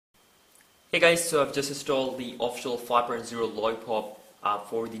Hey guys, so I've just installed the official 5.0 Lollipop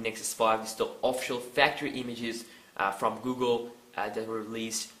for the Nexus 5. It's the official factory images from Google that were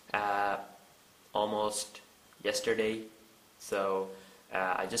released almost yesterday. So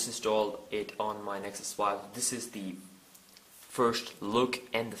I just installed it on my Nexus 5. This is the first look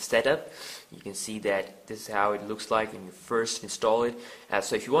and the setup. You can see that this is how it looks like when you first install it.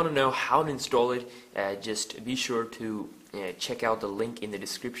 So if you want to know how to install it, just be sure to check out the link in the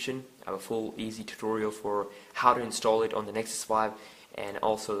description. I have a full easy tutorial for how to install it on the Nexus 5 and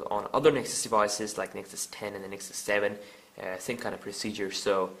also on other Nexus devices like Nexus 10 and the Nexus 7. Same kind of procedure.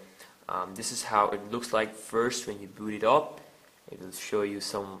 So this is how it looks like first when you boot it up. It will show you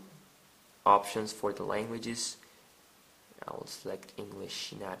some options for the languages. I will select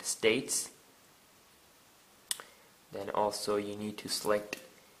English United States. Then also you need to select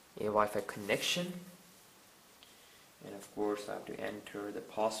a Wi-Fi connection, and of course I have to enter the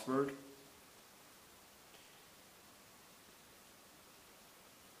password.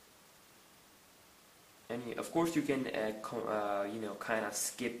 And of course you can kind of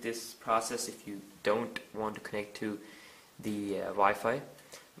skip this process if you don't want to connect to the Wi-Fi,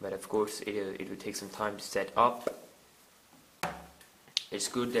 but of course it will take some time to set up. It's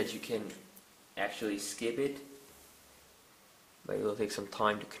good that you can actually skip it, but it will take some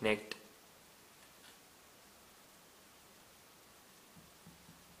time to connect.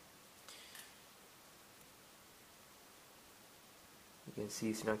 You can see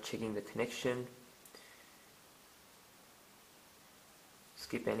it's not checking the connection.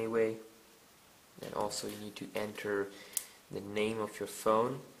 Skip anyway. Then also you need to enter the name of your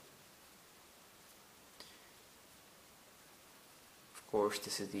phone. Of course,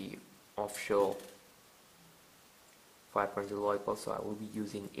 this is the official 5.0 Lollipop, so I will be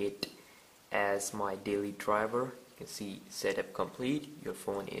using it as my daily driver. You can see setup complete. Your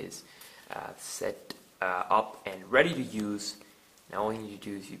phone is set up and ready to use. Now all you need to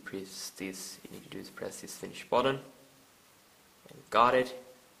do is you press this. You need to do is press this finish button, and got it.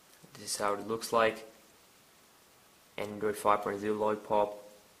 This is how it looks like. Android 5.0 Lollipop.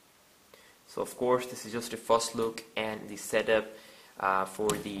 So of course, this is just a first look and the setup for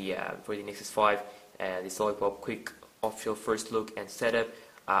the Nexus 5. This Lollipop quick official first look and setup.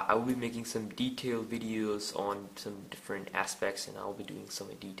 I will be making some detailed videos on some different aspects, and I will be doing some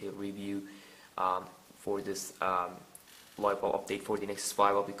detailed review for this Lollipop update for the Nexus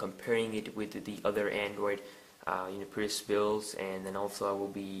 5. I'll be comparing it with the other Android previous builds, and then also I will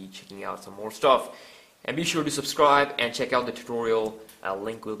be checking out some more stuff. And be sure to subscribe and check out the tutorial.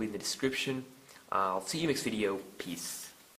 Link will be in the description. I'll see you next video. Peace.